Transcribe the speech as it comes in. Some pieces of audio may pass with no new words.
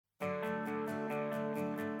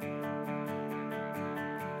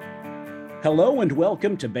Hello and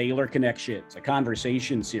welcome to Baylor Connections, a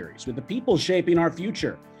conversation series with the people shaping our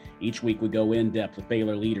future. Each week we go in depth with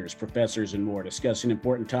Baylor leaders, professors, and more, discussing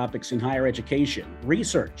important topics in higher education,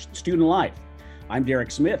 research, and student life. I'm Derek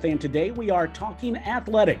Smith, and today we are talking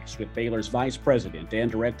athletics with Baylor's Vice President and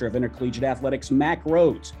Director of Intercollegiate Athletics, Mack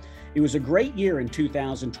Rhoades. It was a great year in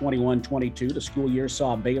 2021-22. The school year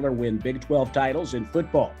saw Baylor win Big 12 titles in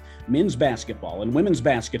football, men's basketball, and women's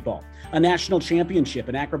basketball, a national championship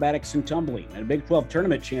in acrobatics and tumbling, and a Big 12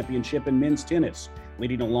 tournament championship in men's tennis,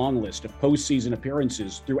 leading a long list of postseason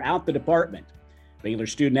appearances throughout the department. Baylor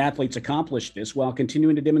student athletes accomplished this while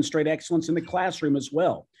continuing to demonstrate excellence in the classroom as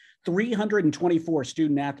well. 324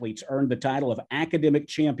 student athletes earned the title of academic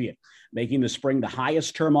champion, making the spring the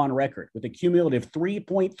highest term on record with a cumulative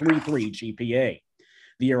 3.33 GPA.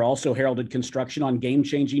 The year also heralded construction on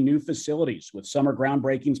game-changing new facilities with summer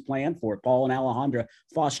groundbreakings planned for Paul and Alejandra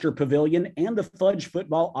Foster Pavilion and the Fudge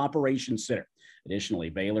Football Operations Center. Additionally,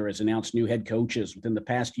 Baylor has announced new head coaches within the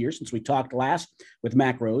past year since we talked last, with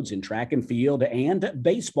Mack Rhoades in track and field and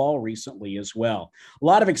baseball recently as well. A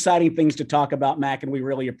lot of exciting things to talk about, Mack, and we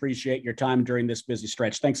really appreciate your time during this busy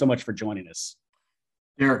stretch. Thanks so much for joining us.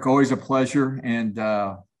 Derek, always a pleasure, and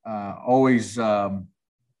always a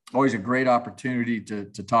great opportunity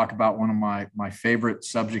to talk about one of my favorite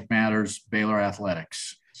subject matters, Baylor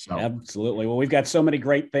Athletics. So. Absolutely. Well, we've got so many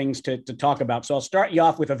great things to talk about. So I'll start you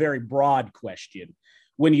off with a very broad question.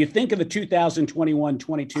 When you think of the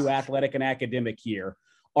 2021-22 athletic and academic year,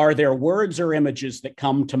 are there words or images that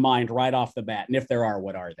come to mind right off the bat? And if there are,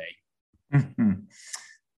 what are they?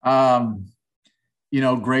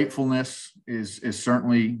 Gratefulness is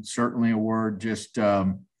certainly a word. Just,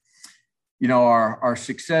 our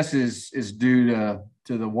success is due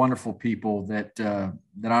to the wonderful people that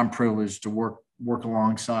I'm privileged to work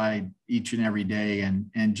alongside each and every day,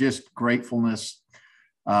 and just gratefulness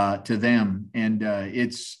to them. And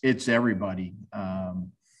it's everybody.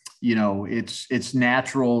 It's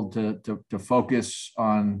natural to focus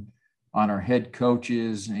on our head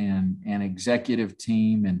coaches and executive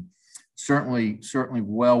team, and certainly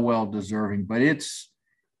well deserving, but it's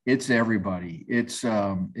everybody. It's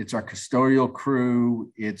our custodial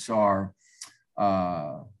crew. It's our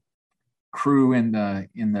crew in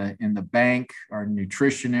the bank, our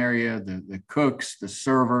nutrition area, the cooks, the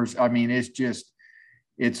servers. I mean,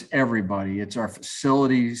 it's everybody. It's our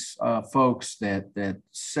facilities folks that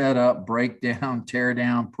set up, break down, tear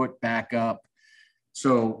down, put back up.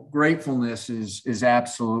 So gratefulness is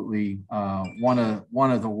absolutely one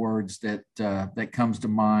of the words that comes to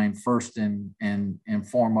mind first and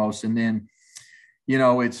foremost. And then,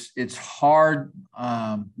 it's hard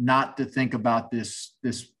not to think about this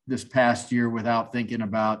past year without thinking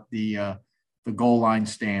about the goal line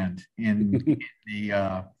stand in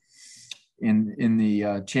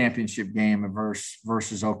the championship game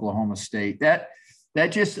versus Oklahoma State. That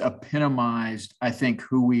just epitomized, I think,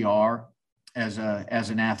 who we are as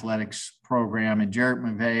an athletics program. And Jarrett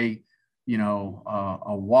McVeigh,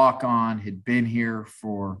 a walk-on, had been here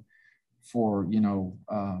for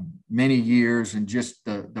many years, and just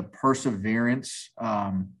the perseverance,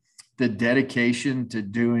 the dedication to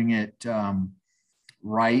doing it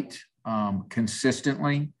right,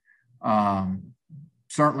 consistently.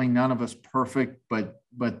 Certainly none of us perfect, but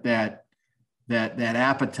that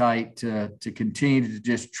appetite to continue to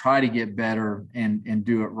just try to get better and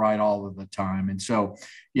do it right all of the time. And so,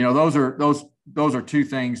 those are two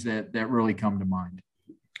things that really come to mind.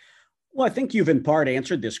 Well, I think you've in part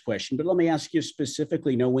answered this question, but let me ask you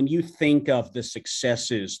specifically, when you think of the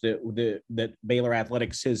successes that Baylor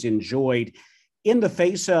Athletics has enjoyed in the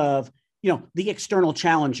face of, the external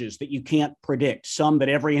challenges that you can't predict, some that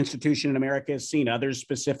every institution in America has seen, others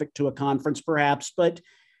specific to a conference perhaps, but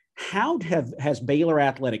how has Baylor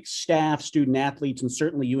Athletics staff, student athletes, and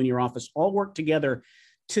certainly you and your office all worked together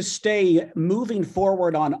to stay moving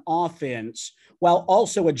forward on offense while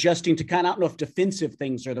also adjusting to I don't know if defensive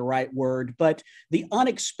things are the right word, but the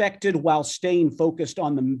unexpected while staying focused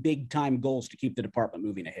on the big time goals to keep the department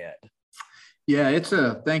moving ahead? Yeah,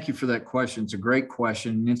 thank you for that question. It's a great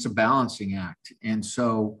question. It's a balancing act. And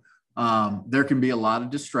so there can be a lot of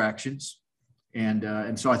distractions.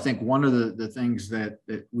 And so I think one of the things that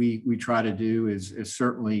we try to do is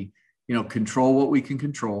certainly, control what we can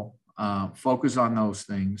control, focus on those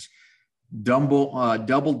things,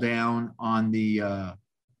 double down on the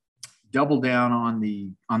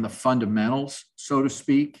fundamentals, so to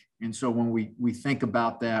speak. And so when we think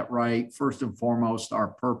about that, right, first and foremost, our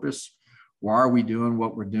purpose. Why are we doing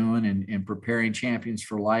what we're doing, and preparing champions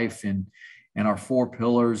for life? And and our four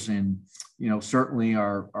pillars, and certainly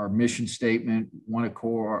our mission statement,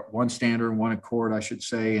 one standard, one accord, I should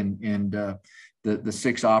say, and the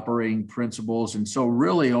six operating principles. And so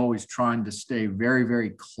really always trying to stay very,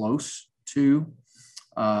 very close to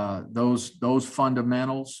those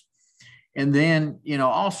fundamentals. And then,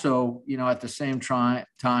 also, at the same time,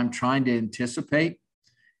 trying to anticipate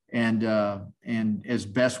and as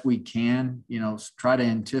best we can, try to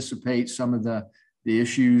anticipate some of the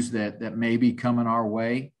issues that may be coming our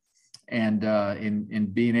way, and in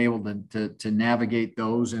being able to navigate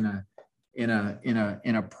those in a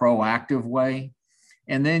proactive way.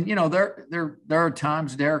 And then, there are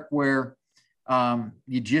times, Derek, where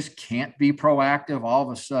you just can't be proactive. All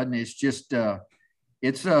of a sudden, it's just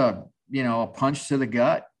it's a punch to the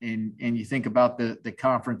gut, and you think about the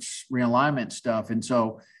conference realignment stuff, and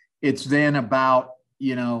so it's then about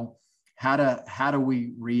how do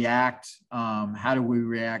we react? How do we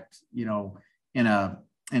react?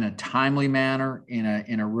 In a timely manner,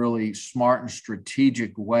 in a really smart and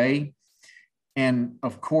strategic way. And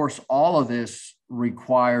of course, all of this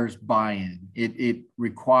requires buy-in. It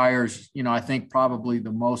requires, I think probably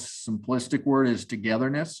the most simplistic word is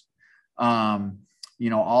togetherness.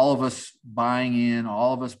 All of us buying in,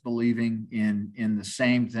 all of us believing in the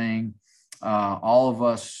same thing, all of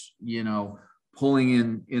us,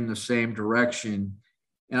 pulling in the same direction.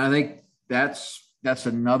 And I think that's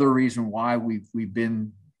another reason why we've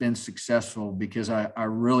been successful, because I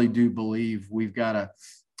really do believe we've got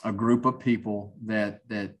a group of people that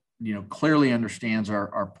clearly understands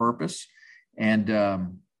our purpose. And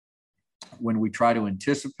when we try to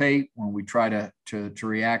anticipate, when we try to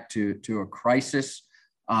react to a crisis,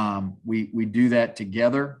 we do that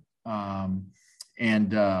together,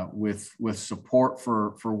 and with support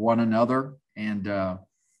for one another. And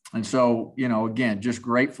so, again, just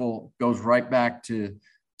grateful, goes right back to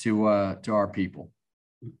our people.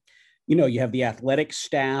 You have the athletic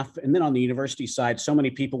staff, and then on the university side, so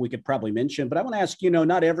many people we could probably mention, but I want to ask,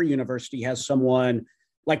 not every university has someone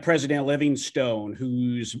like President Livingstone,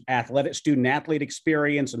 whose student athlete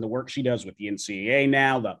experience and the work she does with the NCAA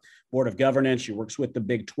now, the Board of Governance, she works with the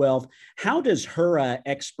Big 12. How does her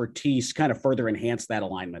expertise kind of further enhance that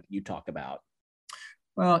alignment that you talk about?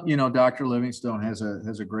 Well, Dr. Livingstone has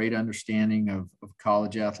a great understanding of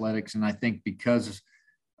college athletics. And I think because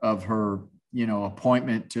of her,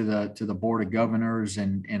 appointment to the Board of Governors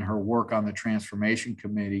and her work on the Transformation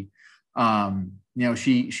Committee,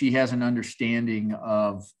 she has an understanding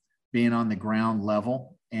of being on the ground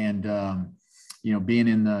level, and being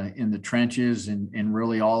in the trenches, and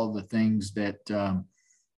really all of the things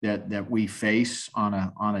that we face on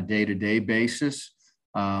a day-to-day basis,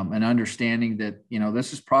 and understanding that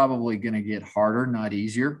this is probably going to get harder, not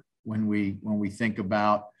easier, when we think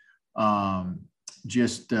about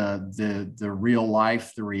just the real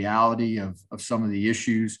life, the reality of some of the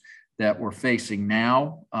issues that we're facing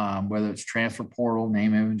now, whether it's transfer portal,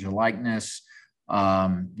 name, image, and likeness.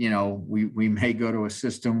 We may go to a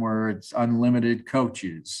system where it's unlimited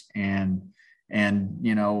coaches, and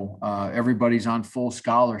everybody's on full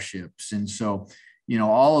scholarships. And so,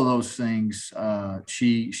 all of those things,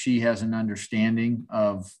 she has an understanding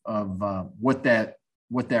of what that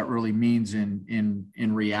really means in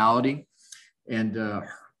reality. And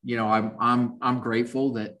I'm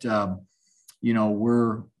grateful that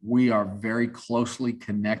we are very closely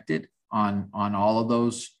connected on all of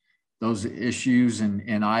those issues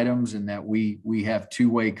and items, and that we have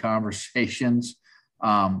two-way conversations,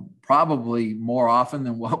 probably more often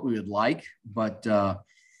than what we would like, but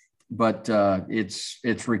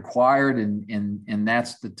it's required, and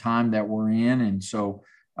that's the time that we're in. And so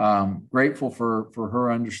grateful for her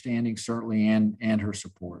understanding, certainly, and her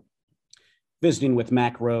support. Visiting with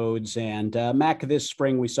Mack Rhoades, and Mack, this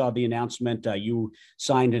spring we saw the announcement you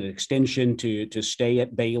signed an extension to stay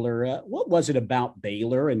at Baylor. What was it about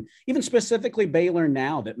Baylor, and even specifically Baylor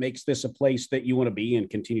now, that makes this a place that you want to be and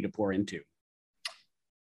continue to pour into?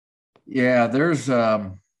 Yeah,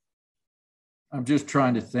 I'm just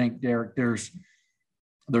trying to think, Derek. There's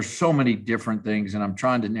so many different things, and I'm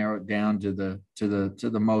trying to narrow it down to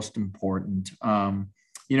the most important.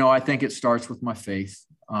 I think it starts with my faith.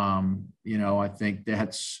 I think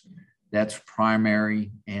that's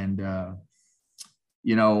primary, and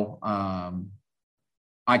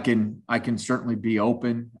I can certainly be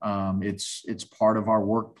open. It's part of our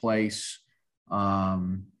workplace.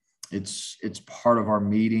 It's part of our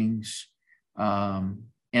meetings, and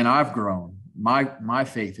I've grown. My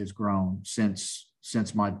faith has grown since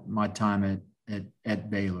my time at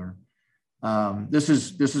Baylor. This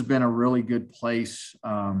has been a really good place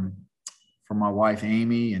for my wife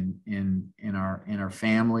Amy and in our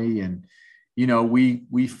family, and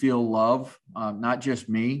we feel love, not just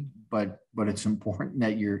me, but it's important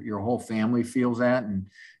that your whole family feels that, and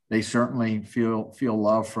they certainly feel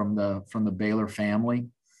love from the Baylor family.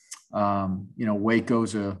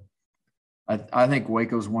 Waco's I think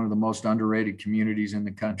Waco's one of the most underrated communities in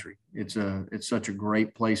the country. It's such a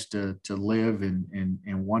great place to live,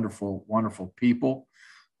 and wonderful people.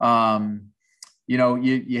 You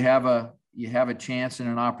have a chance and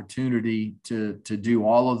an opportunity to do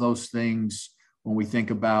all of those things when we think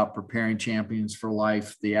about preparing champions for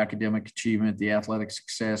life: the academic achievement, the athletic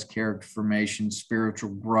success, character formation, spiritual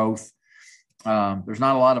growth. There's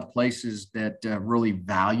not a lot of places that really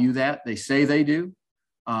value that. They say they do,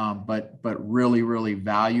 but really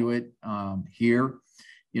value it here.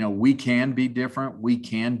 We can be different. We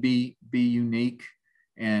can be unique.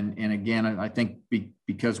 And again, I think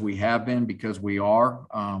because we have been, because we are,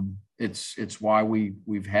 it's why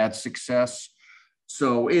we've had success.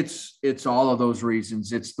 So it's all of those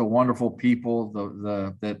reasons. It's the wonderful people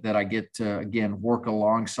that I get to, again, work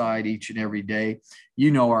alongside each and every day.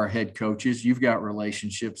 Our head coaches, you've got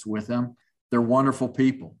relationships with them. They're wonderful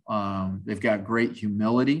people. They've got great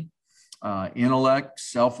humility, intellect,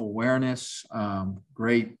 self-awareness,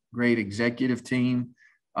 great executive team,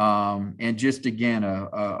 and just, again,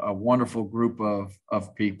 a wonderful group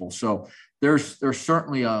of people. So there's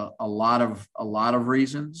certainly a lot of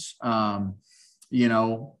reasons.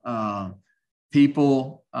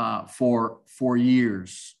 People for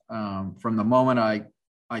years, from the moment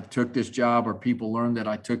I took this job, or people learned that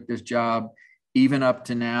I took this job, even up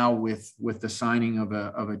to now with the signing of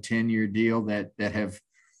a 10-year deal, that have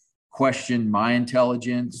questioned my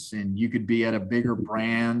intelligence, and you could be at a bigger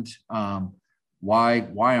brand. Why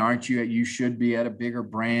aren't you you should be at a bigger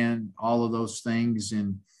brand, all of those things.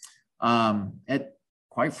 And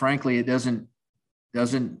quite frankly, it doesn't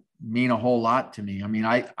mean a whole lot to me. I mean,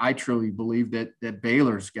 I truly believe that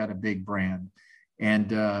Baylor's got a big brand,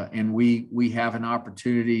 and we have an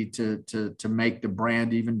opportunity to make the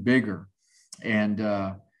brand even bigger. And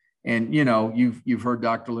you've heard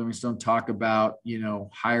Dr. Livingstone talk about,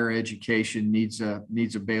 higher education needs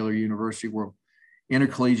a Baylor University, where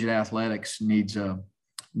intercollegiate athletics needs a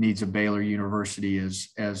Baylor University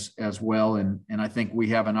as well. And I think we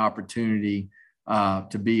have an opportunity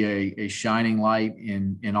to be a shining light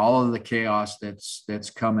in all of the chaos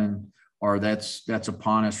that's coming, or that's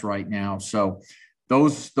upon us right now. So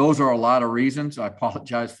those are a lot of reasons. I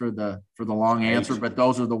apologize for the long answer, but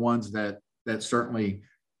those are the ones that certainly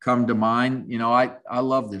come to mind. I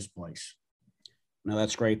love this place. No,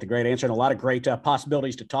 that's great. The great answer, and a lot of great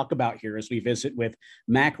possibilities to talk about here as we visit with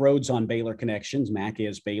Mack Rhoades on Baylor Connections. Mack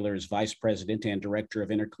is Baylor's Vice President and Director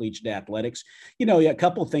of Intercollegiate Athletics. A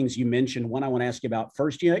couple of things you mentioned. One I want to ask you about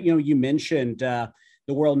first. You mentioned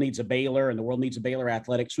the world needs a Baylor, and the world needs a Baylor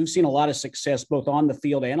Athletics. We've seen a lot of success both on the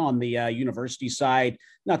field and on the university side.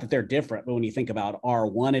 Not that they're different, but when you think about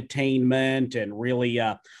R1 attainment and really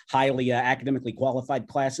highly academically qualified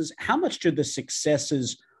classes, how much do the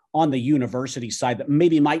successes on the university side that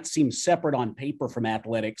maybe might seem separate on paper from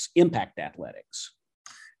athletics impact athletics?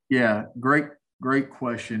 Yeah, great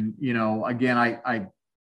question. Again, I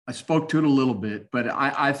spoke to it a little bit, but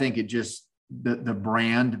I think it just, the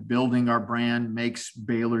brand, building our brand, makes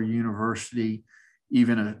Baylor University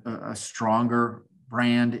even a stronger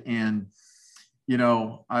brand. And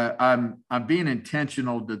I'm being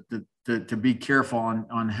intentional to be careful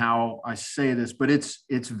on how I say this, but it's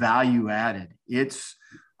value added. It's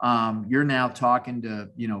you're now talking to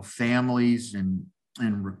families and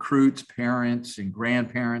recruits, parents and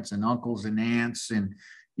grandparents and uncles and aunts, and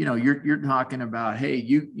you're talking about, hey,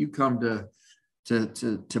 you come to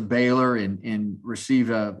Baylor and receive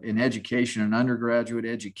an education, an undergraduate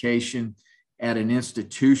education at an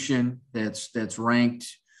institution that's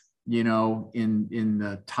ranked in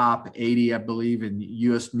the top 80, I believe, in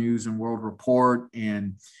U.S. News and World Report,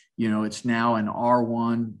 and it's now an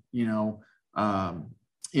R1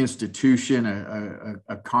 institution,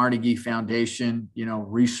 a Carnegie Foundation,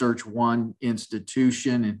 Research One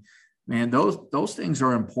institution. And man, those things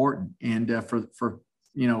are important. And for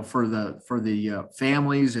the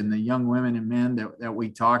families and the young women and men that we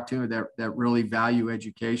talk to that really value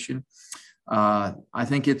education, I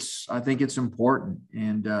think it's important.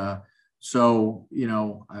 And so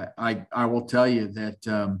I will tell you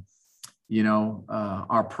that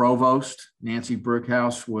our provost, Nancy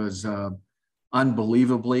Brookhouse, was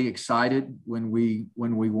unbelievably excited when we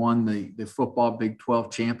won the football Big 12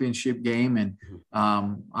 championship game. And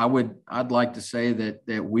I'd like to say that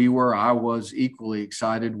I was equally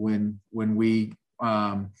excited when we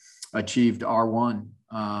achieved R1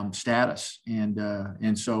 status.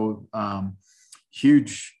 And so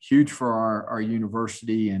huge for our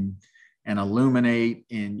university and illuminate.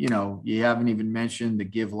 And, you haven't even mentioned the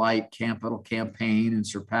Give Light capital campaign and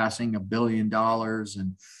surpassing $1 billion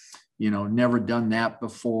and, never done that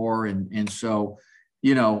before. And so,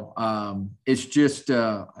 it's just,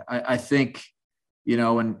 I think,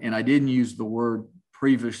 and I didn't use the word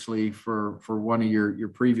previously for one of your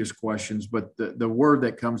previous questions, but the word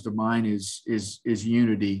that comes to mind is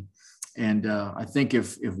unity. And I think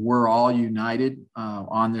if we're all united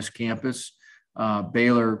on this campus,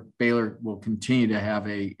 Baylor will continue to have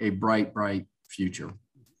a bright future.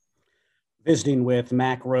 Visiting with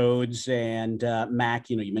Mack Rhoades, and Mack,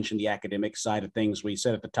 you mentioned the academic side of things. We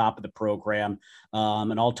said at the top of the program,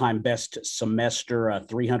 an all-time best semester,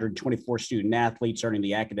 324 student athletes earning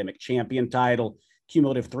the academic champion title,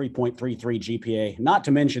 cumulative 3.33 GPA, not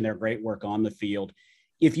to mention their great work on the field.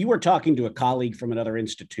 If you were talking to a colleague from another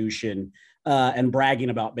institution and bragging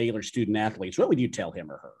about Baylor student athletes, what would you tell him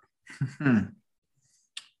or her?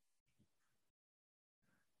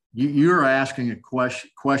 You're asking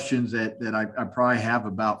questions that I probably have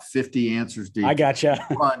about 50 answers to. I gotcha.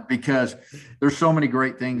 Because there's so many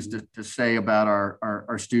great things to say about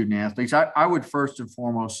our student athletes. I would first and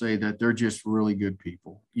foremost say that they're just really good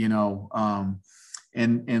people,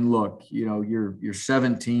 and look, you're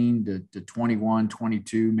 17 to 21,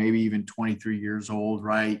 22, maybe even 23 years old,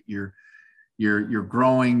 right? You're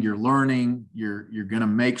growing, you're learning, you're going to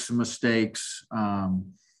make some mistakes.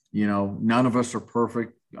 None of us are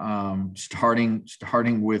perfect. Starting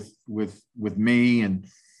with me,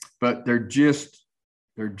 but they're just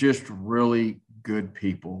really good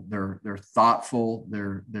people. They're thoughtful.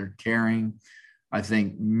 They're caring. I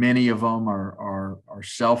think many of them are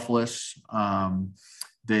selfless.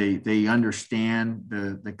 They understand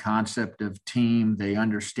the concept of team. They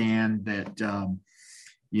understand that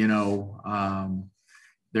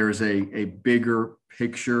there's a bigger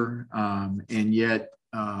picture, and yet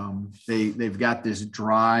they've got this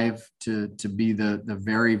drive to be the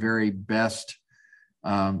very, very best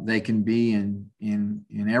they can be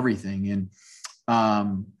in everything. And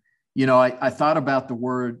I thought about the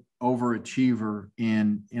word overachiever,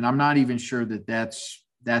 and I'm not even sure that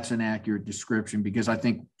that's an accurate description, because I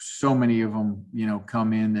think so many of them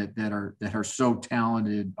come in that are so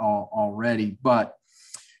talented already. But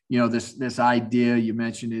this idea, you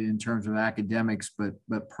mentioned it in terms of academics,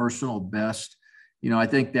 but personal best. I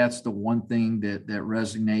think that's the one thing that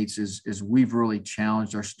resonates is we've really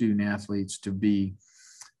challenged our student athletes to be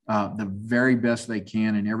the very best they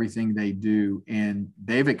can in everything they do, and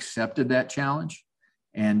they've accepted that challenge,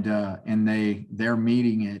 and they're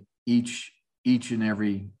meeting it each and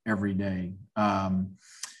every day.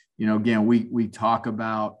 Again, we talk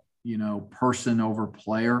about person over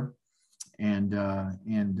player, and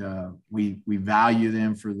we value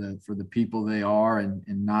them for the people they are,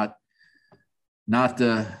 and not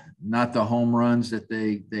the home runs that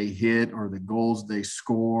they hit or the goals they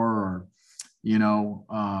score,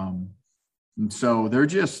 and so they're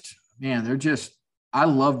just I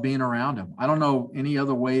love being around them. I don't know any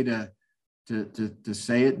other way to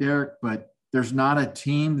say it, Derek, but there's not a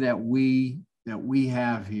team that we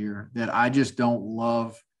have here that I just don't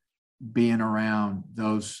love being around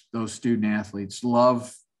those student athletes.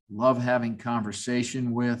 Love having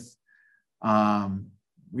conversation with.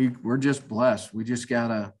 We're just blessed. We just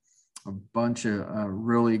got a bunch of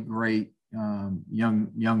really great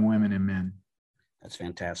young women and men. That's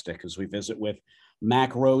fantastic. As we visit with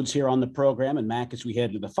Mack Rhoades here on the program, and Mack, as we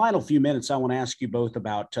head to the final few minutes, I want to ask you both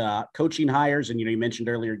about coaching hires. And you mentioned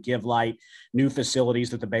earlier Give Light, new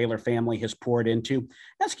facilities that the Baylor family has poured into.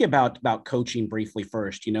 Ask you about coaching briefly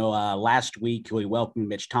first. Last week we welcomed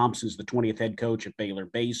Mitch Thompson as the 20th head coach of Baylor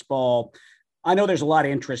baseball. I know there's a lot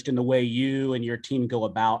of interest in the way you and your team go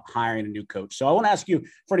about hiring a new coach. So I won't ask you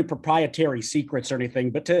for any proprietary secrets or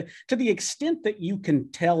anything, but to the extent that you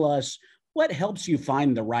can tell us what helps you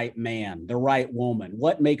find the right man, the right woman,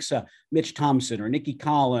 what makes a Mitch Thompson or Nikki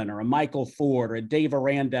Collin or a Michael Ford or a Dave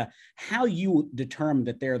Aranda, how you determine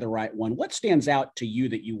that they're the right one. What stands out to you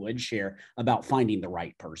that you would share about finding the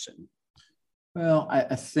right person? Well,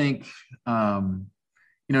 I think,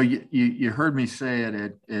 you heard me say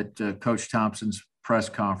it at Coach Thompson's press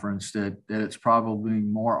conference that it's probably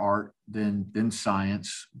more art than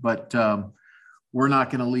science, but we're not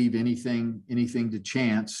going to leave anything to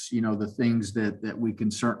chance. The things that we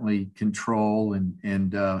can certainly control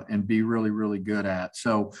and be really, really good at.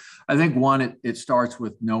 So I think one, it starts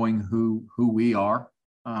with knowing who we are,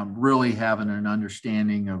 really having an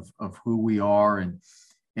understanding of who we are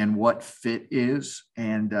and what fit is,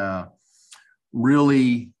 and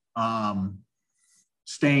really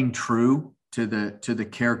staying true to the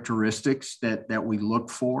characteristics that we look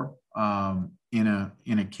for in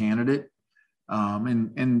a candidate.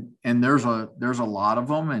 And there's a lot of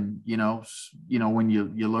them. And, when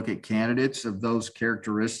you look at candidates of those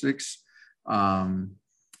characteristics, some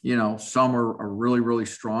are really, really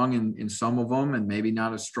strong in some of them and maybe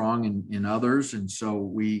not as strong in others. And so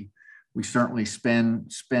we certainly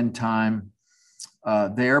spend time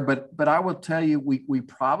there. But I will tell you, we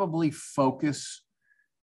probably focus,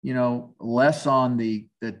 less on the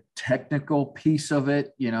technical piece of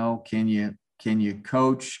it. Can you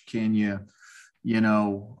coach? Can you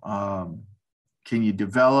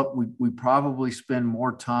develop? We probably spend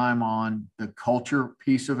more time on the culture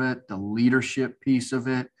piece of it, the leadership piece of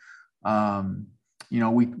it.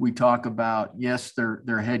 We talk about, yes,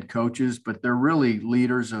 they're head coaches, but they're really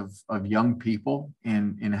leaders of young people.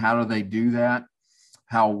 And how do they do that?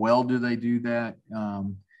 How well do they do that?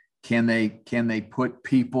 Can they put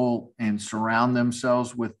people and surround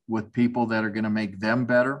themselves with people that are going to make them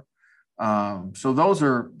better? So those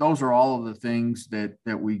are all of the things that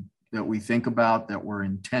we think about, that we're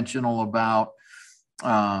intentional about.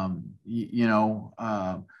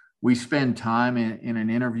 We spend time in an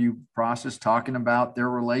interview process talking about their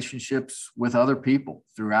relationships with other people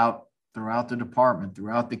throughout the department,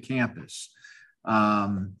 throughout the campus.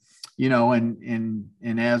 And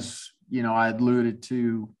as I alluded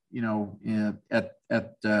to, at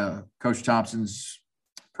Coach Thompson's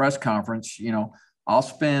press conference, I'll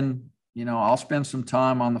spend some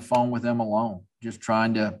time on the phone with them alone, just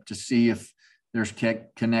trying to see if there's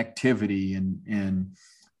connectivity and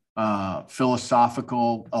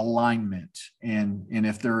philosophical alignment. And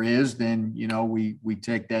if there is, then, we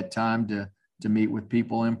take that time to meet with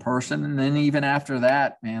people in person. And then even after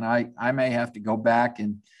that, man, I may have to go back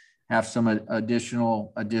and have some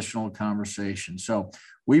additional conversation. So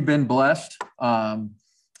we've been blessed. And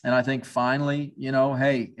I think finally,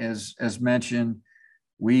 hey, as mentioned,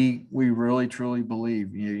 we really truly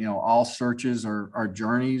believe, all searches are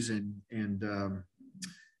journeys, and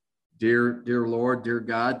dear Lord, dear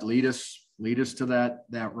God, lead us to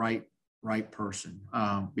that right person,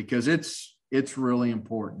 because it's really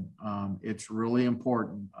important. It's really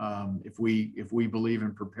important if we believe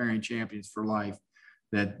in preparing champions for life,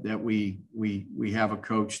 that we have a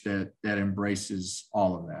coach that embraces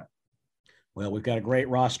all of that. Well, we've got a great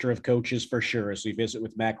roster of coaches for sure as we visit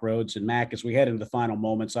with Mack Rhoades. And Mack, as we head into the final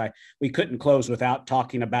moments, we couldn't close without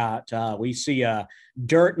talking about, we see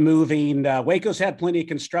dirt moving. Waco's had plenty of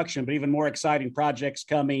construction, but even more exciting projects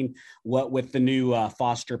coming. What with the new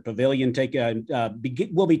Foster Pavilion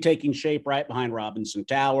will be taking shape right behind Robinson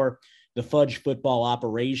Tower, the Fudge Football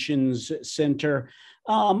Operations Center.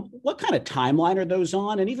 What kind of timeline are those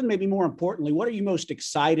on? And even maybe more importantly, what are you most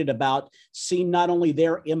excited about seeing not only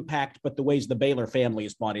their impact, but the ways the Baylor family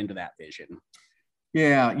has bought into that vision?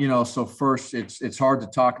 Yeah, so first, it's hard to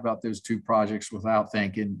talk about those two projects without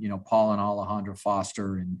thanking, Paul and Alejandra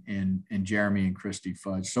Foster and Jeremy and Christy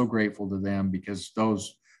Fudge. So grateful to them, because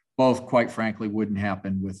those both, quite frankly, wouldn't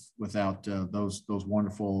happen without those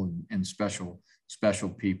wonderful and special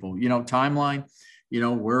people. Timeline.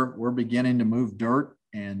 We're beginning to move dirt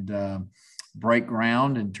and break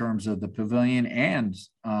ground in terms of the pavilion and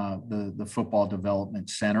the football development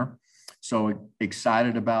center. So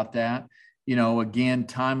excited about that. Again,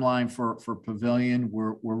 timeline for pavilion,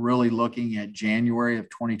 we're really looking at January of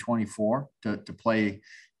 2024 to play,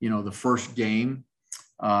 the first game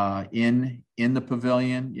in the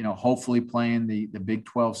pavilion, hopefully playing the Big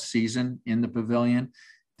 12 season in the pavilion.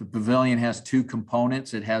 The pavilion has two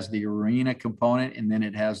components. It has the arena component, and then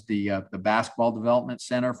it has the basketball development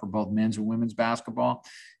center for both men's and women's basketball.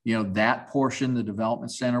 That portion, the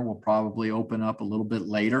development center, will probably open up a little bit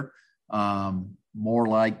later, more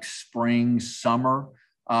like spring, summer,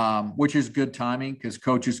 which is good timing because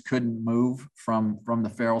coaches couldn't move from the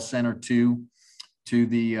Farrell Center to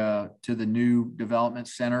the new development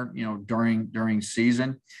center, during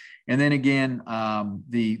season. And then again,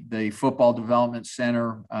 the football development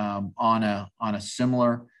center on a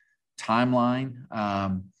similar timeline.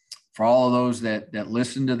 For all of those that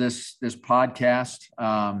listen to this podcast,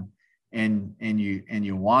 and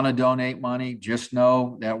you want to donate money, just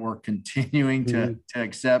know that we're continuing to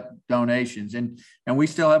accept donations, and we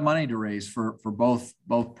still have money to raise for both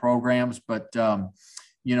programs. But the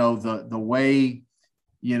way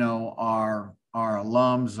our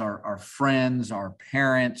alums, our friends, our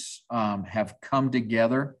parents have come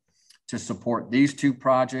together to support these two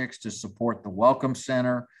projects, to support the Welcome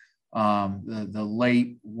Center, the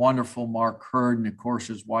late, wonderful Mark Hurd, and of course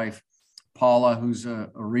his wife, Paula, who's a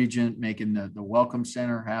regent, making the Welcome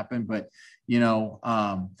Center happen. But,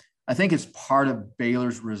 I think it's part of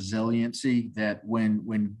Baylor's resiliency that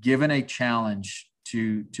when given a challenge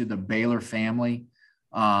to the Baylor family,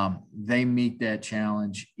 they meet that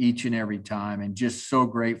challenge each and every time, and just so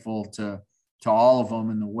grateful to all of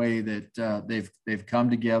them in the way that they've come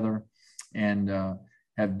together and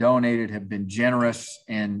have donated, have been generous,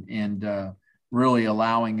 and really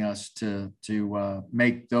allowing us to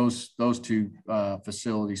make those two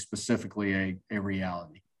facilities specifically a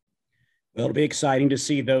reality. Well, it'll be exciting to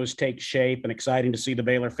see those take shape, and exciting to see the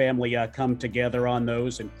Baylor family come together on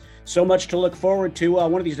those, and so much to look forward to.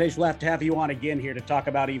 One of these days we'll have to have you on again here to talk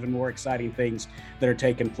about even more exciting things that are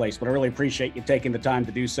taking place. But I really appreciate you taking the time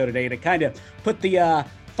to do so today, to kind of put the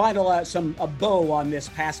final a bow on this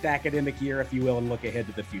past academic year, if you will, and look ahead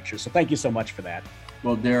to the future. So thank you so much for that.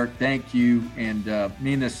 Well, Derek, thank you, and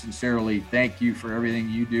mean this sincerely. Thank you for everything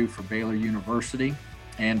you do for Baylor University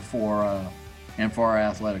and for our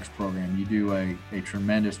athletics program. You do a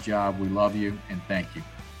tremendous job. We love you, and thank you.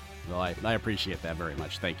 Well, I appreciate that very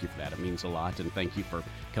much. Thank you for that. It means a lot, and thank you for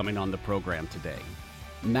coming on the program today.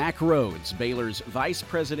 Mack Rhoades, Baylor's Vice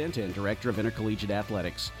President and Director of Intercollegiate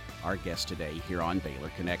Athletics, our guest today here on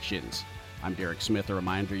Baylor Connections. I'm Derek Smith. A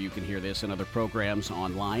reminder, you can hear this and other programs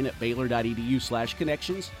online at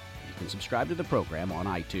baylor.edu/connections. You can subscribe to the program on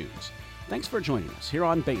iTunes. Thanks for joining us here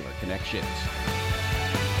on Baylor Connections.